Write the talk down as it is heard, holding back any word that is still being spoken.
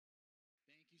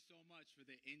so much for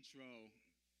the intro.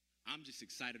 I'm just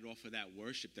excited off of that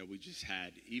worship that we just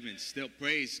had. Even still,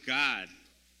 praise God.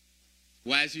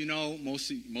 Well, as you know,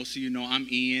 most of you know, I'm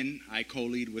Ian. I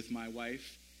co-lead with my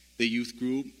wife the youth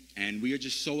group, and we are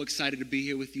just so excited to be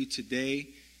here with you today.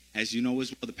 As you know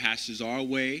as well, the pastors are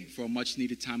away for a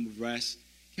much-needed time of rest.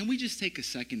 Can we just take a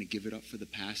second to give it up for the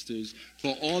pastors,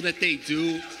 for all that they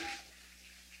do?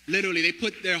 Literally, they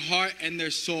put their heart and their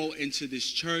soul into this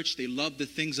church. They love the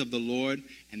things of the Lord,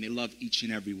 and they love each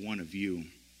and every one of you.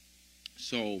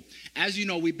 So, as you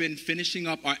know, we've been finishing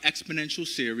up our exponential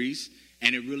series,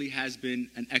 and it really has been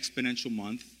an exponential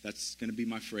month. That's going to be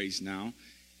my phrase now.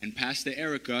 And Pastor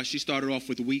Erica, she started off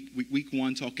with week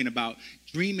one talking about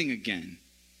dreaming again,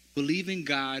 believing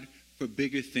God for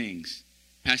bigger things.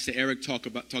 Pastor Eric talked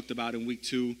about in week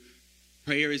 2,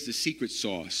 prayer is the secret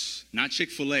sauce, not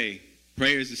Chick-fil-A.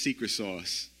 Prayer is the secret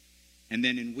sauce. And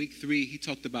then in week 3, he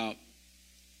talked about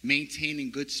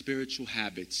maintaining good spiritual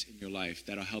habits in your life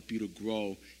that'll help you to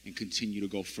grow and continue to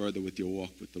go further with your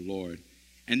walk with the Lord.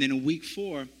 And then in week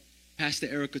 4, Pastor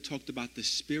Erica talked about the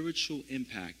spiritual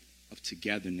impact of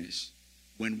togetherness.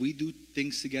 When we do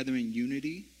things together in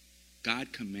unity,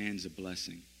 God commands a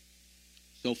blessing.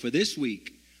 So for this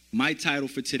week, my title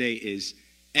for today is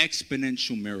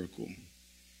Exponential Miracle.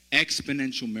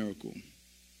 Exponential Miracle.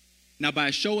 Now, by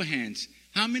a show of hands,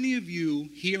 how many of you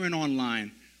here and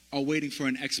online are waiting for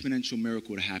an exponential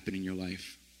miracle to happen in your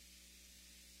life?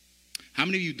 How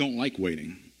many of you don't like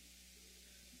waiting?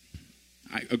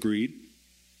 I agreed.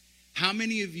 How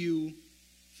many of you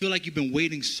feel like you've been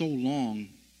waiting so long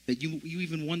that you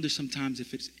even wonder sometimes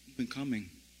if it's even coming?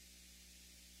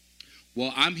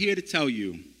 Well, I'm here to tell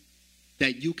you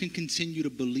that you can continue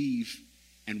to believe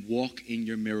and walk in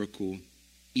your miracle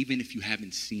even if you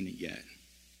haven't seen it yet.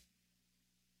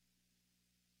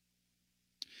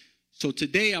 So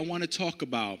today I want to talk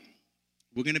about,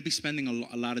 we're going to be spending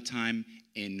a lot of time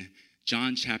in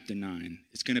John chapter 9.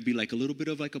 It's going to be like a little bit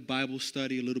of like a Bible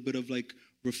study, a little bit of like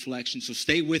reflection. So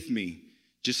stay with me.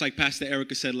 Just like Pastor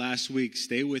Erica said last week,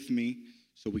 stay with me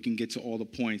so we can get to all the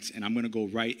points, and I'm going to go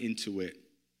right into it.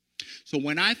 So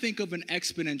when I think of an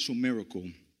exponential miracle,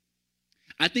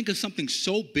 I think of something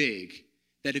so big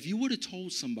that if you would have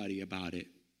told somebody about it,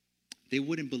 they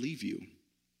wouldn't believe you.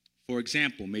 For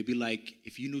example, maybe like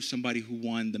if you knew somebody who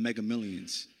won the Mega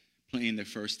Millions playing their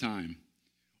first time.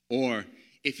 Or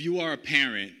if you are a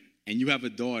parent and you have a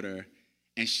daughter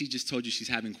and she just told you she's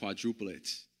having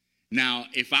quadruplets. Now,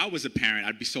 if I was a parent,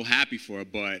 I'd be so happy for her,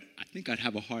 but I think I'd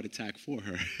have a heart attack for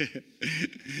her.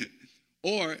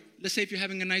 Or let's say if you're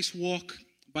having a nice walk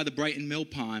by the Brighton Mill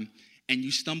Pond and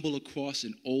you stumble across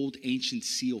an old ancient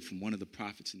seal from one of the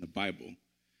prophets in the Bible.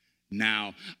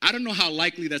 Now, I don't know how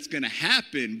likely that's going to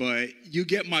happen, but you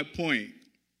get my point.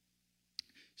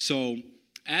 So,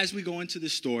 as we go into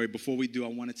this story, before we do, I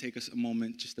want to take us a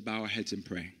moment just to bow our heads and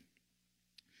pray.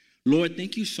 Lord,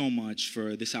 thank you so much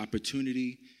for this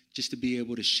opportunity just to be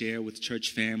able to share with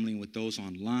church family and with those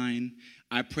online.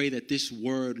 I pray that this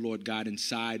word, Lord God,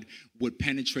 inside would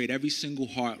penetrate every single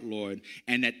heart, Lord,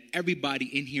 and that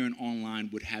everybody in here and online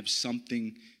would have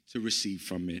something to receive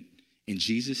from it. In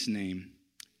Jesus' name,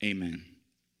 amen.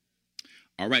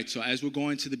 All right, so as we're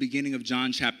going to the beginning of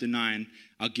John chapter 9,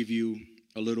 I'll give you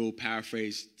a little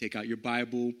paraphrase. Take out your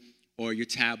Bible or your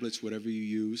tablets, whatever you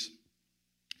use.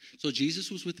 So Jesus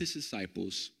was with his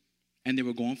disciples, and they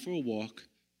were going for a walk,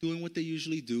 doing what they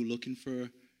usually do, looking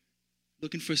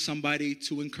for somebody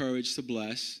to encourage, to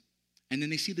bless. And then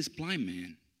they see this blind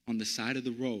man on the side of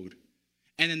the road.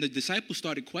 And then the disciples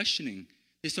started questioning.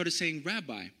 They started saying,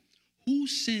 Rabbi, who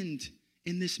sinned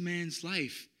in this man's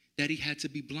life that he had to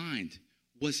be blind?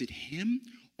 Was it him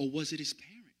or was it his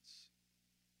parents?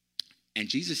 And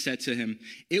Jesus said to him,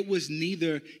 it was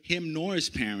neither him nor his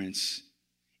parents.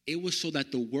 It was so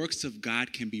that the works of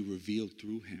God can be revealed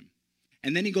through him.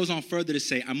 And then he goes on further to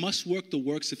say, I must work the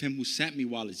works of him who sent me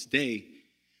while it's day,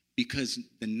 because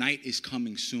the night is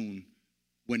coming soon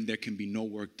when there can be no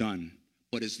work done.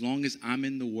 But as long as I'm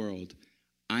in the world,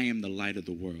 I am the light of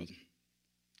the world.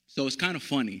 So it's kind of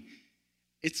funny.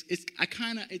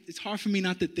 It's hard for me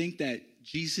not to think that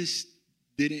Jesus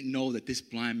didn't know that this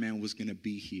blind man was going to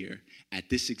be here at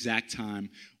this exact time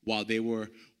while they were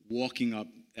walking up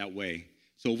that way.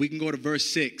 So we can go to verse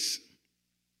 6,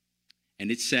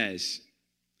 and it says,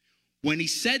 when he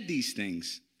said these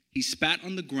things, he spat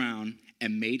on the ground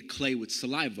and made clay with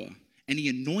saliva, and he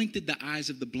anointed the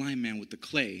eyes of the blind man with the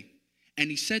clay.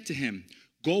 And he said to him,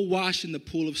 go wash in the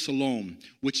pool of Siloam,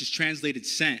 which is translated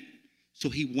sent. So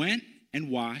he went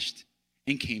and washed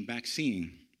and came back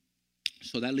seeing.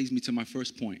 So that leads me to my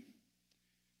first point.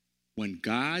 When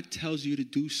God tells you to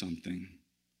do something,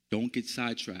 don't get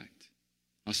sidetracked.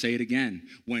 I'll say it again.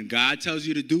 When God tells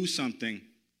you to do something,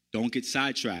 don't get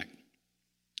sidetracked.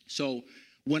 So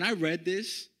when I read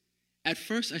this, at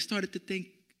first I started to think,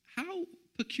 how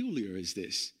peculiar is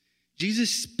this?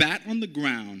 Jesus spat on the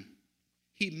ground.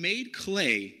 He made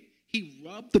clay. He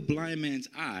rubbed the blind man's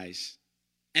eyes.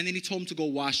 And then he told him to go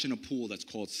wash in a pool that's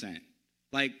called sand.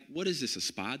 Like, what is this, a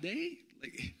spa day?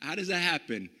 Like, how does that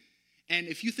happen? And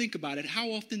if you think about it,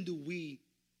 how often do we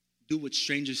do what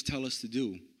strangers tell us to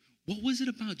do? What was it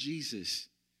about Jesus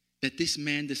that this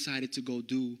man decided to go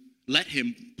do, let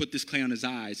him put this clay on his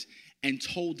eyes and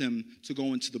told him to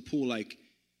go into the pool? Like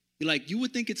you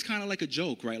would think it's kind of like a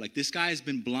joke, right? Like, this guy has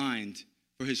been blind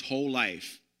for his whole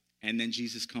life, and then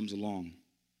Jesus comes along.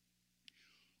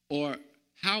 Or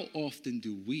how often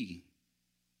do we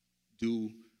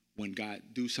do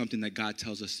something that God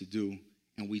tells us to do,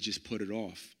 and we just put it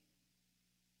off?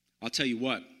 I'll tell you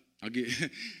what,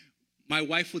 my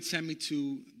wife would send me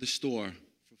to the store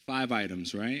for 5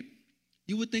 items, right?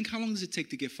 You would think, how long does it take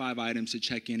to get 5 items to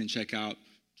check in and check out?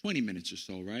 20 minutes or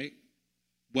so, right?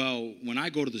 Well, when I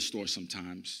go to the store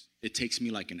sometimes, it takes me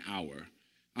like an hour.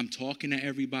 I'm talking to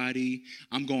everybody.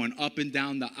 I'm going up and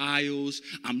down the aisles.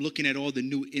 I'm looking at all the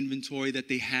new inventory that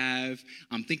they have.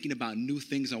 I'm thinking about new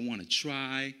things I want to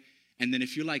try. And then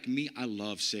if you're like me, I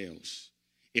love sales.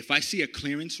 If I see a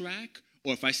clearance rack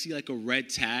or if I see like a red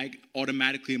tag,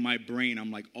 automatically in my brain,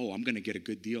 I'm like, oh, I'm going to get a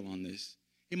good deal on this.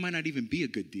 It might not even be a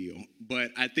good deal,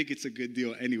 but I think it's a good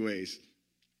deal anyways.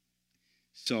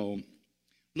 So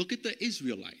look at the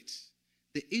Israelites.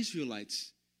 The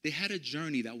Israelites, they had a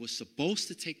journey that was supposed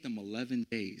to take them 11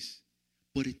 days,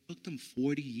 but it took them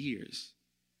 40 years.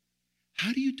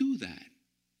 How do you do that?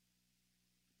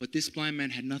 But this blind man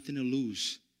had nothing to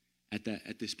lose at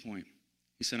this point.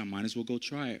 He said, I might as well go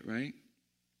try it, right?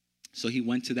 So he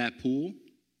went to that pool.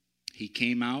 He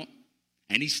came out,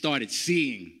 and he started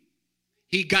seeing.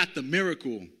 He got the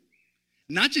miracle.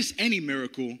 Not just any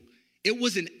miracle. It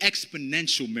was an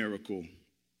exponential miracle.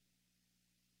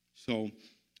 So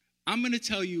I'm going to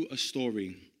tell you a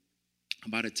story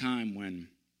about a time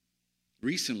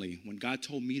recently, when God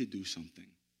told me to do something,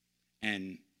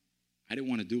 and I didn't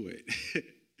want to do it.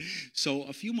 So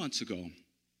a few months ago,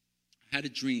 I had a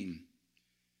dream.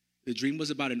 The dream was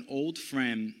about an old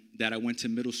friend that I went to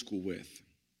middle school with.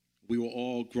 We were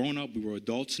all grown up. We were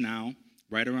adults now,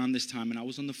 right around this time, and I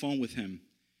was on the phone with him.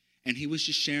 And he was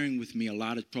just sharing with me a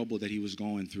lot of trouble that he was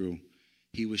going through.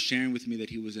 He was sharing with me that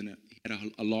he had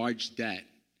a large debt,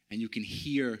 and you can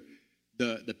hear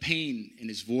the pain in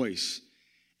his voice.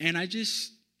 And I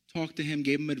just talked to him,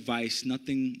 gave him advice,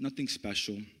 nothing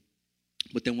special.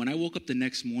 But then when I woke up the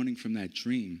next morning from that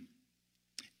dream,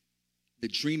 the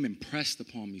dream impressed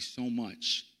upon me so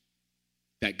much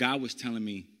that God was telling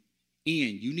me,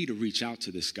 Ian, you need to reach out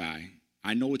to this guy.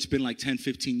 I know it's been like 10,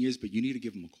 15 years, but you need to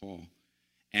give him a call.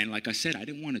 And like I said, I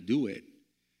didn't want to do it.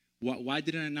 Why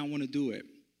did I not want to do it?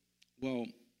 Well,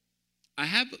 I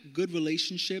have good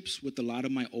relationships with a lot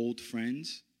of my old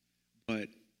friends, but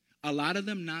a lot of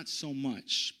them not so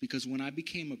much, because when I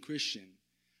became a Christian,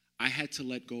 I had to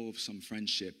let go of some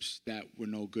friendships that were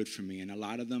no good for me, and a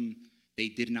lot of them, they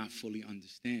did not fully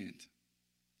understand.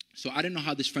 So I didn't know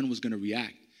how this friend was going to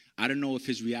react. I didn't know if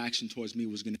his reaction towards me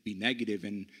was going to be negative,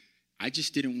 and I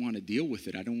just didn't want to deal with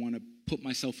it. I didn't want to put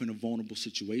myself in a vulnerable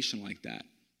situation like that.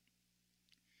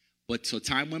 But so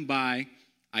time went by.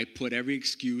 I put every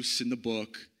excuse in the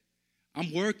book.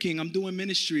 I'm working. I'm doing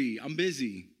ministry. I'm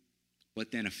busy.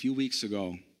 But then a few weeks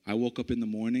ago, I woke up in the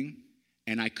morning,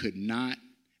 and I could not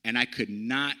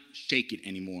shake it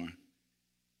anymore.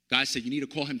 God said, you need to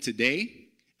call him today,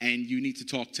 and you need to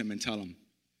talk to him and tell him.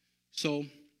 So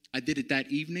I did it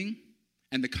that evening,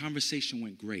 and the conversation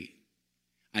went great.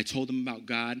 I told him about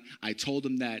God. I told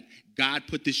him that God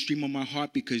put this dream on my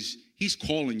heart because he's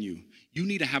calling you. You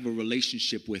need to have a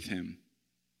relationship with him.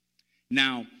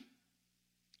 Now,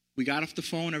 we got off the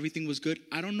phone. Everything was good.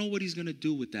 I don't know what he's going to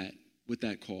do with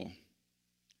that call.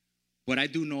 But I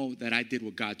do know that I did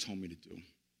what God told me to do.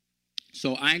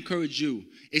 So I encourage you,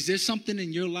 is there something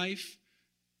in your life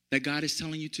that God is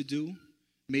telling you to do?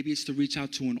 Maybe it's to reach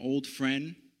out to an old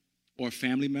friend or a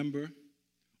family member.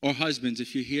 Or husbands,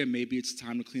 if you're here, maybe it's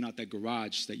time to clean out that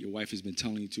garage that your wife has been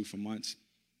telling you to for months.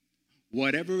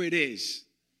 Whatever it is,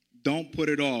 don't put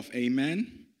it off.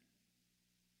 Amen?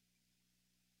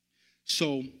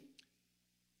 So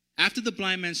after the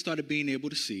blind man started being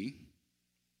able to see,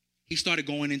 he started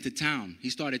going into town. He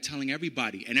started telling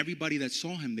everybody. And everybody that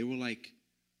saw him, they were like,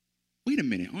 wait a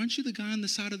minute, aren't you the guy on the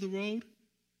side of the road?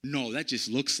 No, that just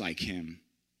looks like him.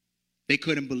 They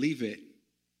couldn't believe it.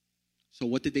 So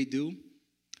what did they do?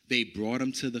 They brought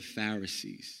him to the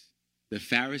Pharisees. The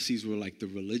Pharisees were like the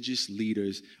religious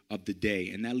leaders of the day.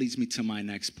 And that leads me to my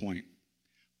next point.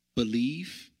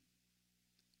 Believe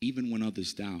even when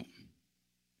others doubt.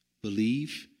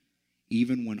 Believe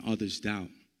even when others doubt.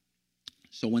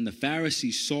 So when the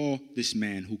Pharisees saw this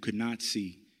man who could not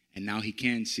see, and now he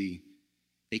can see,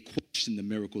 they questioned the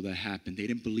miracle that happened. They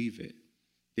didn't believe it.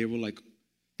 They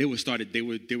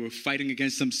were fighting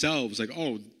against themselves. Like,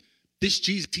 oh, this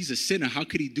Jesus, he's a sinner. How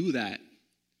could he do that?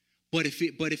 But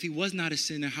if he was not a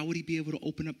sinner, how would he be able to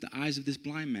open up the eyes of this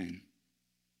blind man?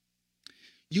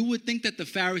 You would think that the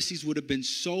Pharisees would have been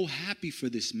so happy for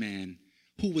this man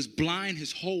who was blind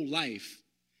his whole life,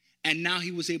 and now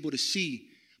he was able to see,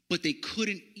 but they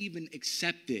couldn't even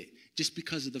accept it just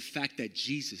because of the fact that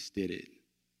Jesus did it.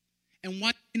 And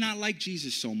why do they not like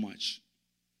Jesus so much?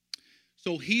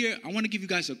 So here, I want to give you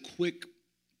guys a quick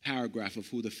paragraph of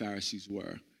who the Pharisees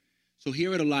were. So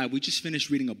here at Alive, we just finished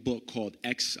reading a book called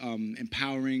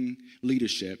Empowering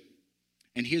Leadership.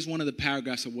 And here's one of the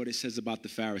paragraphs of what it says about the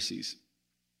Pharisees.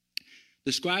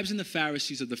 The scribes and the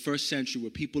Pharisees of the first century were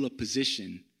people of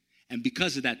position, and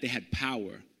because of that, they had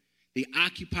power. They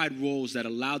occupied roles that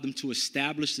allowed them to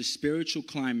establish the spiritual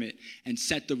climate and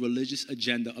set the religious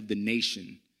agenda of the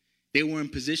nation. They were in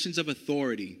positions of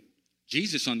authority.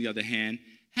 Jesus, on the other hand,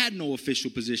 had no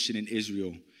official position in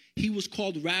Israel. He was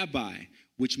called rabbi,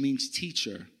 which means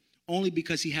teacher, only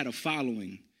because he had a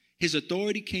following. His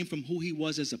authority came from who he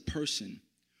was as a person.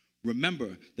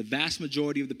 Remember, the vast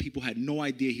majority of the people had no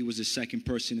idea he was the second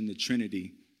person in the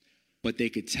Trinity, but they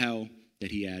could tell that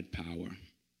he had power.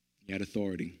 He had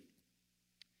authority.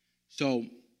 So,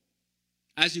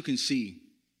 as you can see,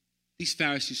 these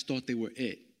Pharisees thought they were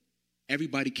it.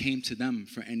 Everybody came to them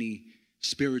for any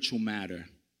spiritual matter.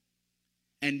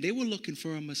 And they were looking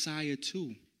for a Messiah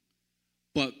too.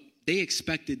 But they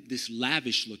expected this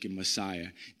lavish-looking Messiah.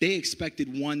 They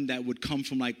expected one that would come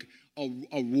from like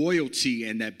a royalty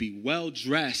and that be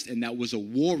well-dressed and that was a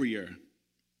warrior.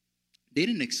 They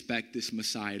didn't expect this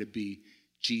Messiah to be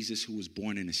Jesus who was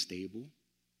born in a stable.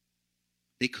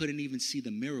 They couldn't even see the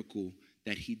miracle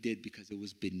that he did because it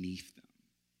was beneath them.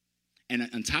 And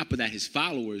on top of that, his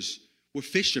followers were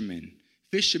fishermen.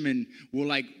 Fishermen were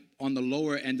like on the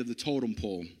lower end of the totem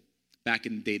pole back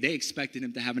in the day. They expected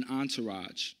him to have an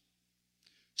entourage.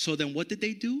 So then what did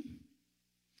they do?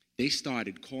 They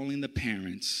started calling the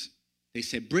parents. They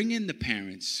said, bring in the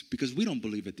parents because we don't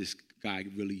believe that this guy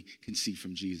really can see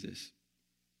from Jesus.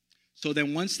 So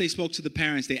then once they spoke to the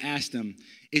parents, they asked them,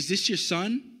 is this your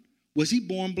son? Was he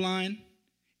born blind?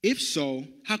 If so,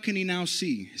 how can he now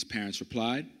see? His parents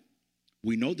replied,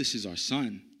 we know this is our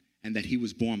son and that he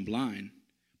was born blind,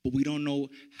 but we don't know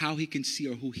how he can see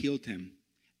or who healed him.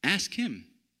 Ask him.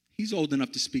 He's old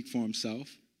enough to speak for himself.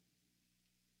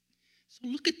 So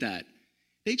look at that.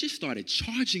 They just started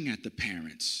charging at the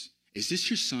parents. Is this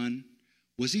your son?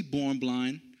 Was he born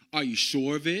blind? Are you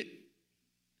sure of it?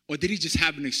 Or did he just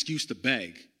have an excuse to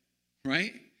beg?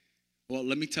 Right? Well,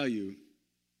 let me tell you,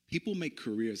 people make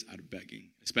careers out of begging,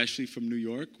 especially from New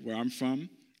York, where I'm from.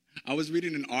 I was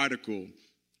reading an article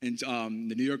in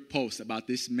the New York Post about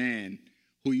this man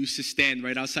who used to stand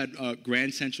right outside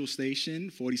Grand Central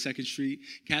Station, 42nd Street.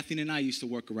 Kathleen and I used to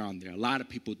work around there. A lot of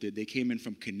people did. They came in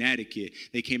from Connecticut.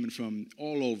 They came in from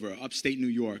all over, upstate New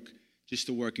York, just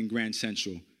to work in Grand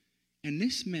Central. And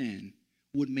this man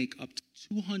would make up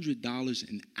to $200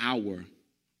 an hour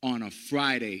on a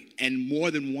Friday and more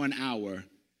than 1 hour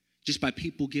just by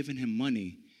people giving him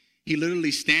money. He literally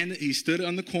stood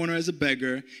on the corner as a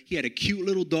beggar. He had a cute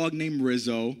little dog named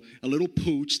Rizzo, a little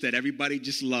pooch that everybody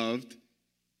just loved.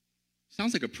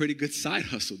 Sounds like a pretty good side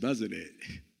hustle, doesn't it?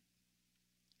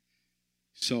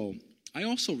 So I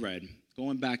also read,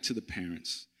 going back to the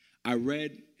parents, I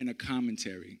read in a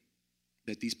commentary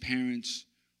that these parents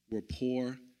were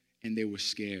poor and they were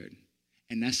scared.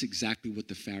 And that's exactly what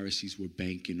the Pharisees were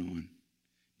banking on,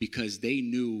 because they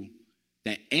knew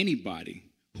that anybody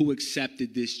who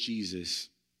accepted this Jesus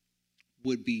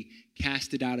would be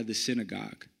casted out of the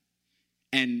synagogue.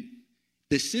 And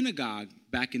the synagogue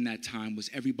back in that time was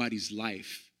everybody's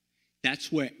life.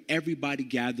 That's where everybody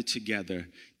gathered together.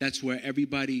 That's where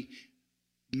everybody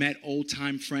met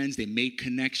old-time friends. They made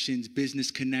connections,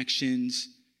 business connections.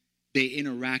 They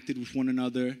interacted with one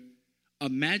another.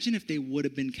 Imagine if they would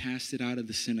have been casted out of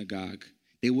the synagogue.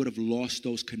 They would have lost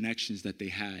those connections that they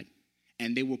had.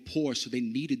 And they were poor, so they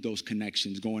needed those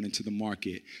connections going into the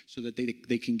market so that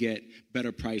they can get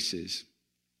better prices.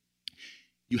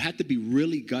 You had to be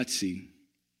really gutsy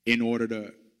in order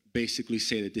to basically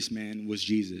say that this man was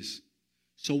Jesus.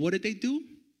 So what did they do?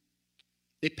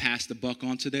 They passed the buck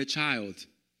on to their child.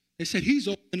 They said, he's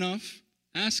old enough.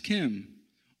 Ask him.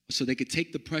 So they could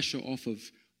take the pressure off of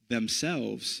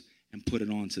themselves and put it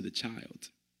onto the child.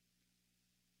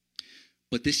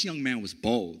 But this young man was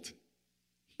bold.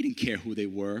 He didn't care who they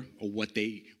were or what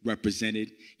they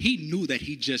represented. He knew that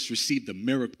he just received a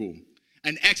miracle,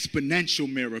 an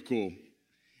exponential miracle.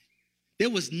 There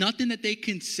was nothing that they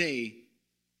can say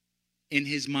in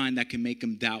his mind that can make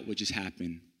him doubt what just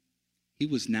happened. He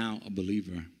was now a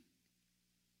believer.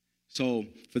 So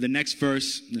for the next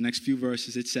verse, the next few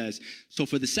verses, it says, so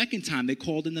for the second time, they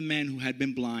called in the man who had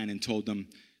been blind and told them,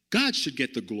 God should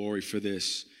get the glory for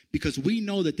this, because we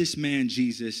know that this man,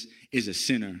 Jesus, is a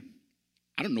sinner.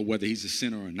 I don't know whether he's a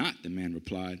sinner or not, the man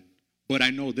replied. But I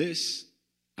know this,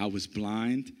 I was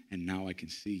blind and now I can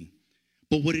see.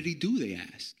 But what did he do, they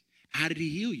asked. How did he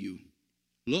heal you?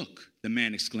 Look, the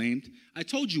man exclaimed, I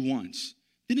told you once.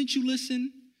 Didn't you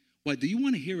listen? Why, do you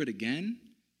want to hear it again?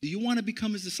 Do you want to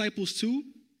become his disciples too?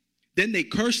 Then they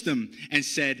cursed him and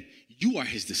said, you are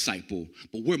his disciple,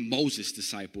 but we're Moses'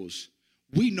 disciples.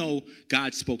 We know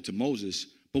God spoke to Moses,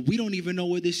 but we don't even know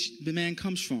where the man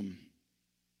comes from.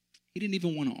 He didn't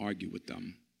even want to argue with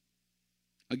them.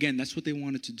 Again, that's what they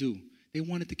wanted to do. They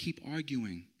wanted to keep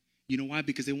arguing. You know why?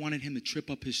 Because they wanted him to trip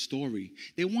up his story.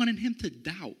 They wanted him to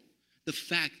doubt the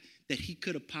fact that he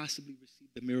could have possibly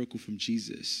received the miracle from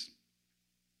Jesus.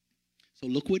 So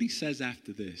look what he says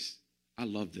after this. I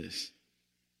love this.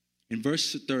 In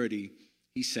verse 30,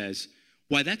 he says,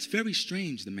 why, that's very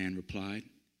strange, the man replied.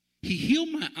 He healed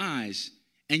my eyes,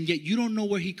 and yet you don't know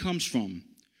where he comes from.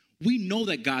 We know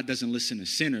that God doesn't listen to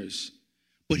sinners,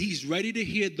 but he's ready to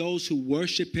hear those who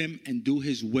worship him and do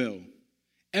his will.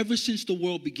 Ever since the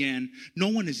world began, no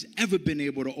one has ever been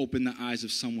able to open the eyes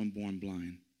of someone born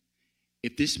blind.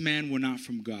 If this man were not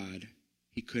from God,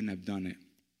 he couldn't have done it.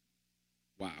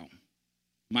 Wow.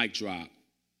 Mic drop.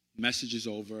 Message is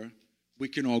over. We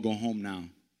can all go home now.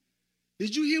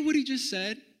 Did you hear what he just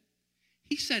said?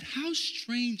 He said, how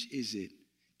strange is it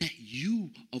that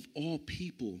you, of all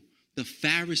people, the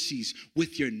Pharisees,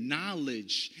 with your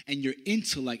knowledge and your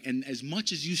intellect, and as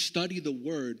much as you study the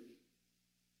word,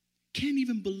 can't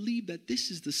even believe that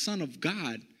this is the Son of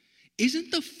God.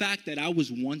 Isn't the fact that I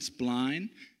was once blind,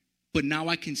 but now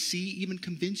I can see, even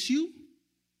convince you?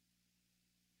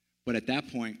 But at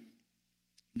that point,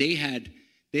 they had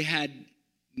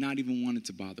not even wanted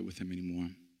to bother with him anymore.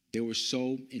 They were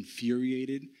so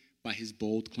infuriated by his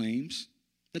bold claims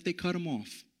that they cut him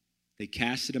off. They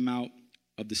casted him out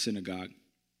of the synagogue.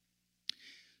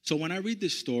 So when I read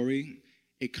this story,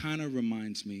 it kind of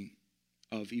reminds me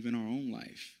of even our own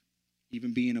life,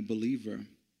 even being a believer.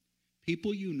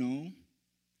 People you know,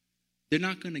 they're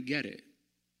not going to get it.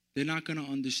 They're not going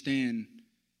to understand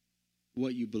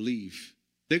what you believe.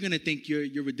 They're going to think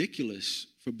you're ridiculous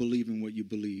for believing what you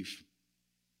believe.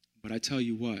 But I tell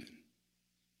you what,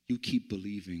 you keep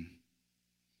believing.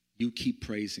 You keep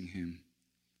praising him.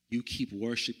 You keep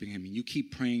worshiping him, and you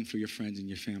keep praying for your friends and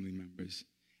your family members,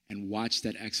 and watch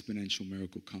that exponential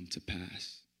miracle come to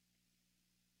pass.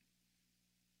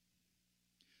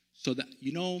 So that,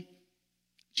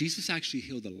 Jesus actually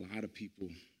healed a lot of people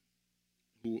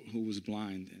who was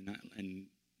blind and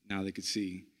now they could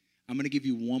see. I'm going to give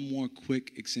you one more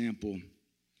quick example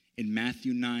in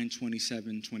Matthew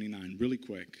 9:27-29, really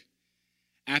quick.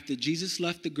 After Jesus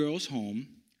left the girl's home,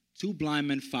 2 blind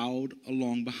men followed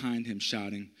along behind him,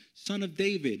 shouting, Son of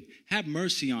David, have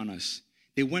mercy on us.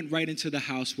 They went right into the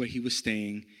house where he was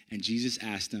staying, and Jesus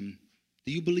asked them,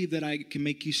 do you believe that I can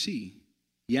make you see?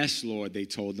 Yes, Lord, they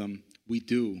told him, we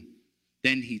do.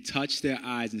 Then he touched their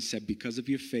eyes and said, because of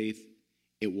your faith,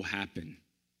 it will happen.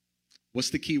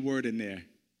 What's the key word in there?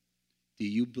 Do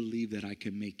you believe that I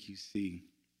can make you see?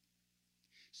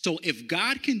 So if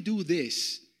God can do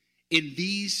this in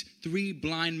these 3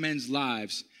 blind men's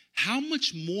lives, how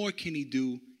much more can he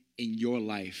do in your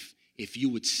life if you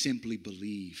would simply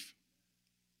believe?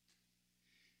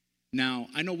 Now,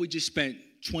 I know we just spent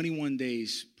 21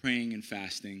 days praying and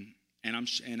fasting, and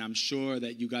I'm sure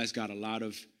that you guys got a lot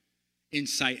of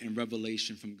insight and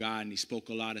revelation from God, and he spoke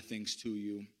a lot of things to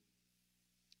you.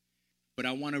 But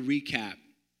I want to recap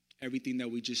everything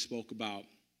that we just spoke about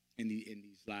in these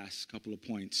last couple of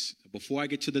points. Before I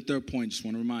get to the third point, just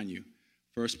want to remind you.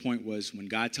 First point was, when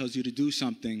God tells you to do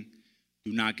something,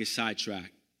 do not get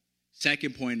sidetracked.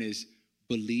 Second point is,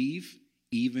 believe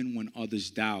even when others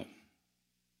doubt.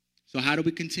 So how do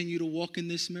we continue to walk in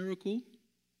this miracle?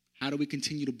 How do we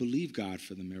continue to believe God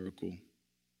for the miracle?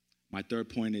 My third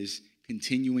point is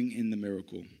continuing in the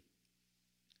miracle.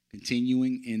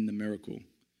 Continuing in the miracle.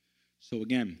 So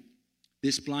again,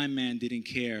 this blind man didn't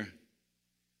care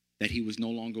that he was no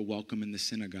longer welcome in the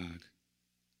synagogue.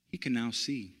 He can now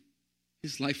see.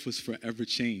 His life was forever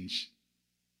changed.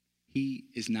 He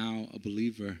is now a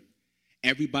believer.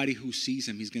 Everybody who sees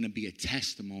him, he's going to be a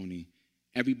testimony.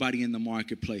 Everybody in the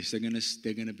marketplace, they're going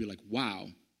to be like, wow,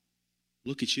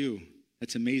 look at you.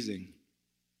 That's amazing.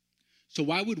 So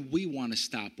why would we want to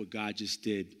stop what God just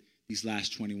did these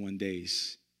last 21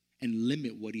 days and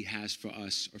limit what he has for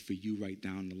us or for you right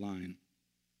down the line?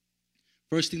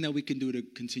 First thing that we can do to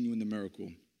continue in the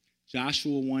miracle,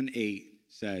 Joshua 1:8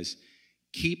 says,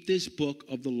 keep this book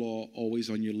of the law always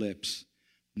on your lips.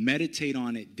 Meditate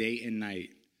on it day and night,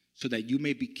 so that you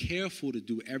may be careful to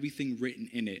do everything written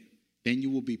in it. Then you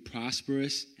will be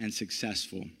prosperous and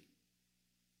successful.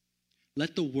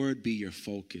 Let the word be your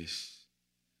focus.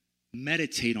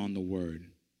 Meditate on the word.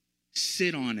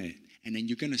 Sit on it, and then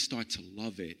you're going to start to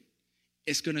love it.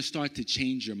 It's going to start to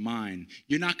change your mind.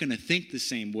 You're not going to think the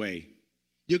same way.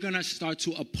 You're going to start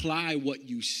to apply what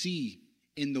you see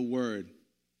in the word.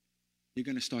 You're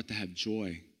going to start to have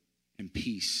joy and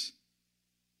peace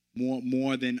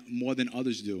more than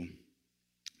others do.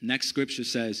 Next scripture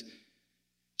says,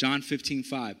 John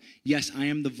 15:5, yes, I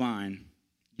am the vine,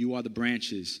 you are the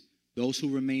branches. Those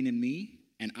who remain in me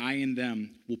and I in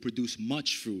them will produce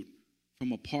much fruit.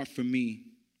 From apart from me,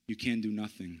 you can do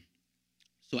nothing.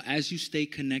 So as you stay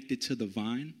connected to the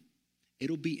vine,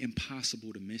 it'll be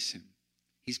impossible to miss him.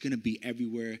 He's going to be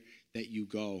everywhere that you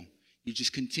go. You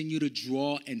just continue to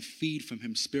draw and feed from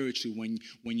him spiritually.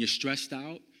 When you're stressed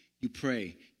out, you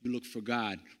pray. You look for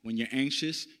God. When you're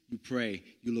anxious, you pray.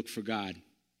 You look for God.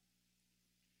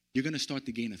 You're going to start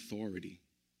to gain authority.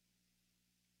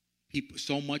 People,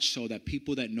 so much so that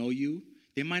people that know you,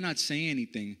 they might not say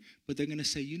anything, but they're going to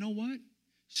say, you know what?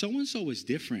 So-and-so is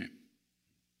different.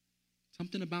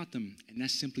 Something about them. And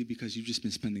that's simply because you've just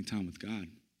been spending time with God.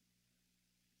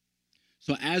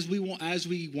 So as we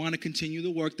want to continue the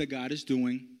work that God is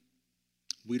doing,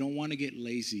 we don't want to get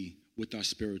lazy with our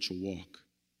spiritual walk.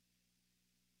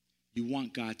 You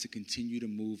want God to continue to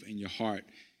move in your heart.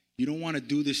 You don't want to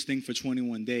do this thing for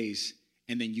 21 days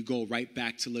and then you go right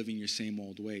back to living your same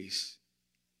old ways.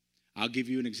 I'll give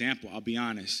you an example. I'll be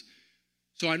honest.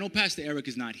 So I know Pastor Eric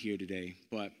is not here today,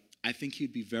 but I think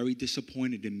he'd be very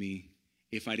disappointed in me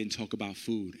if I didn't talk about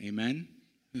food. Amen?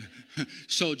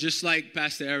 So just like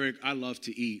Pastor Eric, I love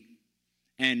to eat.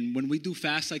 And when we do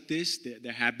fasts like this,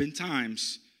 there have been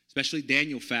times, especially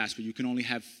Daniel fast, where you can only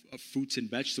have fruits and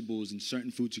vegetables and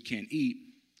certain foods you can't eat.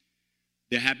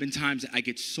 There have been times that I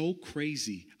get so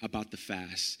crazy about the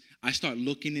fast. I start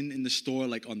looking in the store,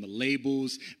 like on the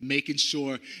labels, making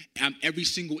sure every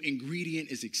single ingredient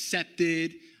is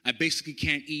accepted. I basically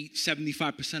can't eat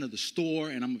 75% of the store,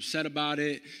 and I'm upset about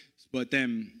it. But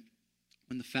then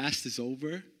when the fast is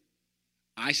over,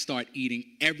 I start eating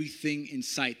everything in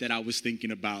sight that I was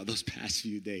thinking about those past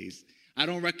few days. I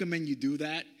don't recommend you do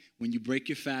that. When you break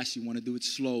your fast, you want to do it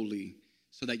slowly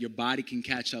so that your body can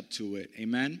catch up to it.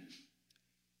 Amen?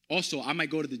 Also, I might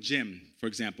go to the gym, for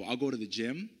example. I'll go to the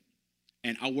gym,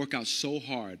 and I'll work out so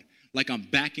hard, like I'm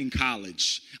back in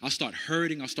college. I'll start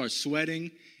hurting, I'll start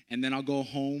sweating, and then I'll go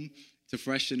home to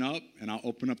freshen up, and I'll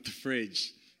open up the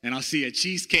fridge. And I'll see a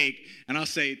cheesecake, and I'll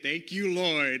say, thank you,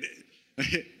 Lord.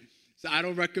 So I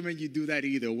don't recommend you do that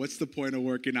either. What's the point of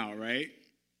working out, right?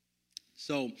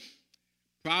 So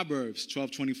Proverbs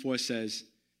 12:24 says,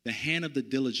 the hand of the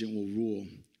diligent will rule,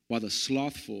 while the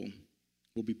slothful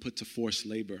will be put to forced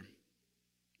labor.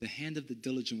 The hand of the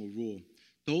diligent will rule.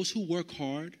 Those who work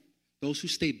hard, those who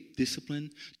stay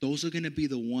disciplined, those are going to be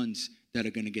the ones that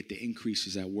are going to get the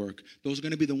increases at work. Those are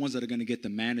going to be the ones that are going to get the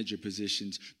manager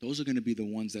positions. Those are going to be the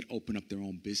ones that open up their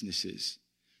own businesses.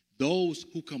 Those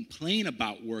who complain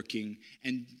about working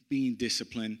and being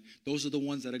disciplined, those are the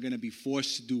ones that are going to be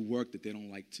forced to do work that they don't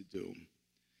like to do.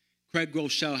 Craig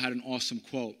Groeschel had an awesome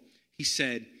quote. He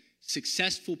said,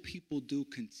 successful people do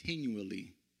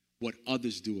continually what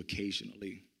others do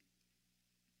occasionally.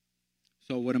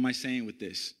 So what am I saying with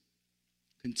this?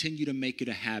 Continue to make it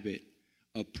a habit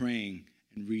of praying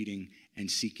and reading and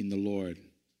seeking the Lord.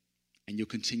 And you'll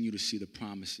continue to see the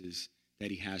promises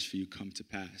that he has for you come to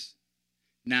pass.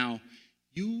 Now,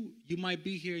 you might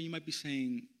be here, you might be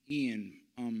saying, Ian,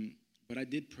 but I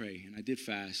did pray and I did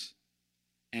fast,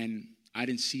 and I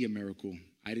didn't see a miracle.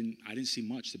 I didn't see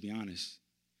much, to be honest.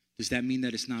 Does that mean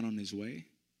that it's not on its way?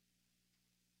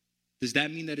 Does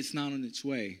that mean that it's not on its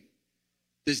way?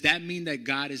 Does that mean that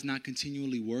God is not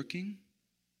continually working?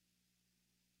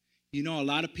 You know, a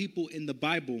lot of people in the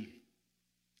Bible,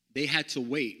 they had to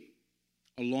wait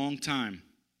a long time.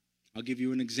 I'll give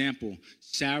you an example.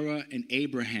 Sarah and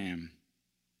Abraham.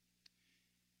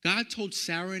 God told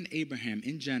Sarah and Abraham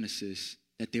in Genesis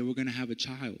that they were going to have a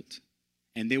child.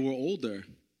 And they were older.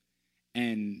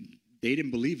 And they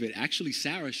didn't believe it. Actually,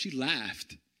 Sarah, she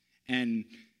laughed. And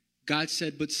God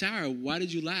said, but Sarah, why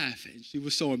did you laugh? And she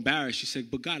was so embarrassed. She said,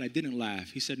 but God, I didn't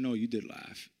laugh. He said, no, you did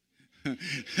laugh.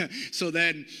 So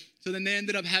then they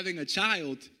ended up having a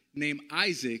child named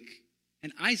Isaac,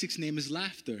 and Isaac's name is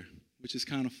Laughter, which is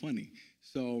kind of funny.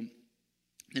 So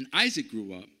then Isaac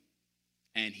grew up,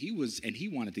 and he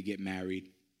wanted to get married,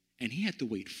 and he had to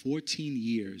wait 14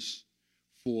 years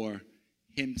for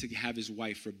him to have his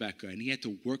wife, Rebecca, and he had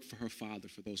to work for her father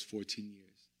for those 14 years.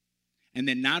 And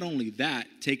then not only that,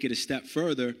 take it a step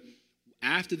further,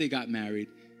 after they got married,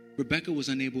 Rebecca was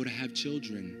unable to have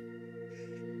children.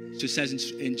 So it says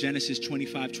in Genesis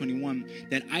 25:21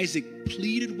 that Isaac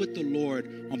pleaded with the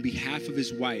Lord on behalf of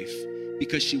his wife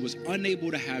because she was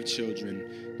unable to have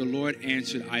children. The Lord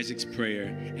answered Isaac's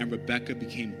prayer, and Rebecca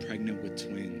became pregnant with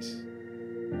twins.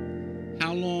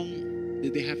 How long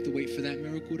did they have to wait for that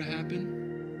miracle to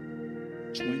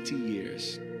happen? 20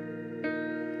 years.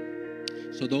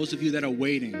 So those of you that are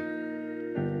waiting,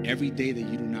 every day that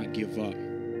you do not give up,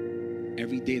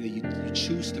 every day that you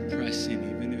choose to press in,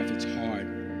 even if it's hard,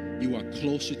 you are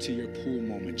closer to your pool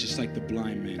moment, just like the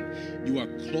blind man. You are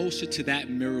closer to that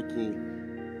miracle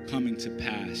coming to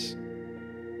pass.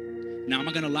 Now, I'm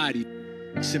not going to lie to you.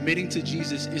 Submitting to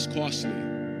Jesus is costly.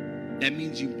 That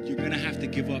means you're going to have to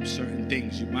give up certain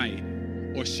things, you might,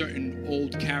 or certain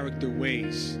old character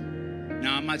ways.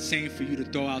 Now, I'm not saying for you to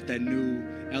throw out that new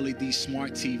LED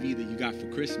smart TV that you got for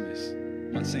Christmas.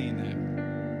 I'm not saying that.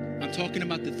 I'm talking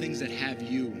about the things that have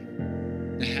you,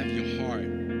 that have your heart.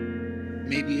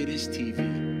 Maybe it is TV.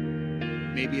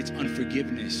 Maybe it's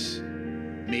unforgiveness.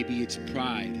 Maybe it's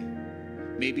pride.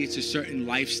 Maybe it's a certain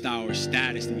lifestyle or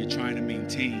status that you're trying to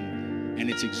maintain, and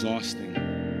it's exhausting.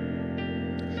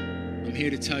 I'm here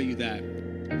to tell you that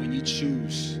when you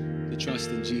choose to trust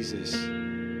in Jesus,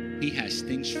 He has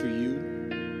things for you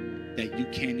that you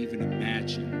can't even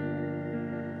imagine.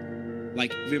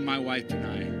 Like even my wife and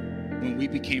I, when we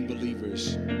became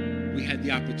believers, we had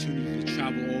the opportunity to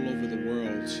travel all over the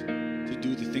world to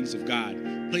do the things of God.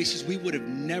 Places we would have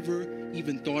never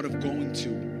even thought of going to,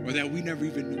 or that we never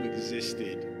even knew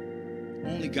existed.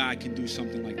 Only God can do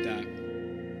something like that.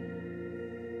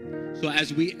 So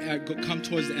as we come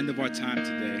towards the end of our time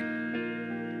today,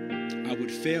 I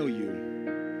would fail you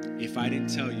if I didn't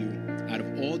tell you, out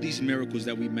of all these miracles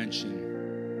that we mentioned,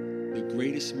 the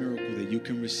greatest miracle that you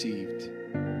can receive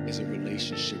is a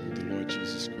relationship with the Lord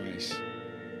Jesus Christ.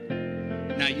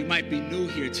 Now, you might be new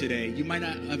here today. You might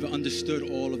not have understood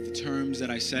all of the terms that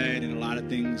I said and a lot of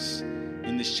things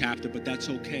in this chapter, but that's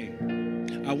okay.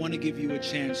 I want to give you a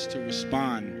chance to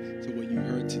respond to what you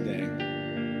heard today.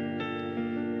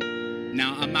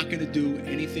 Now, I'm not going to do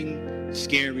anything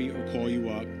scary or call you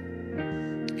up.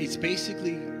 It's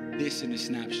basically this in a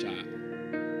snapshot.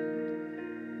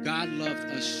 God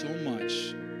loved us so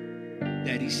much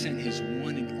that He sent His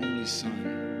one and only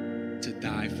Son to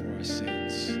die for our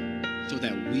sins so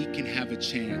that we can have a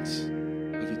chance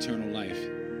of eternal life.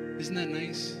 Isn't that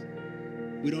nice?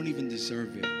 We don't even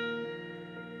deserve it.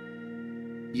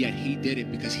 Yet He did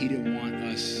it because He didn't want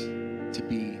us to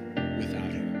be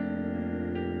without Him.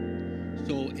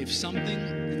 So if something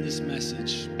in this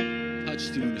message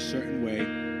touched you in a certain way,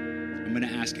 I'm going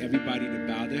to ask everybody to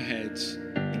bow their heads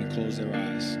and to close their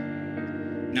eyes.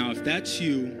 Now, if that's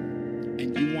you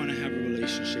and you want to have a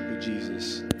relationship with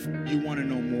Jesus, you want to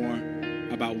know more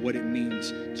about what it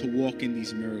means to walk in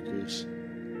these miracles,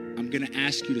 I'm going to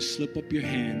ask you to slip up your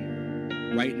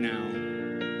hand right now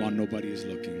while nobody is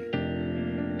looking.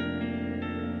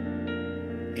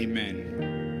 Amen.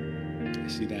 I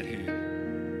see that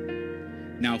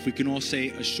hand. Now, if we can all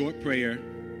say a short prayer,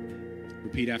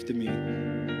 repeat after me.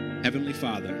 Heavenly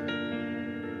Father,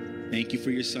 thank you for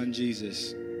your Son,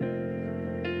 Jesus.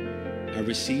 I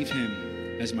receive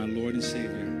Him as my Lord and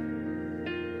Savior.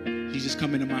 Jesus,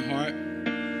 come into my heart,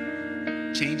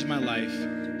 change my life,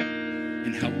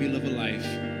 and help me live a life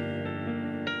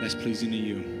that's pleasing to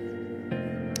you.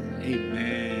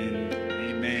 Amen.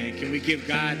 Amen. Can we give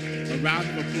God a round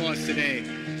of applause today?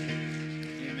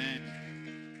 Amen.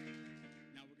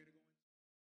 Now we're going to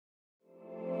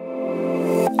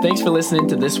Thanks for listening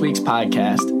to this week's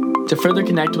podcast. To further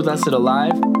connect with us at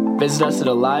Alive, visit us at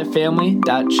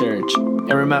alivefamily.church.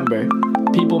 And remember,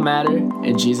 people matter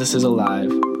and Jesus is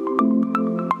alive.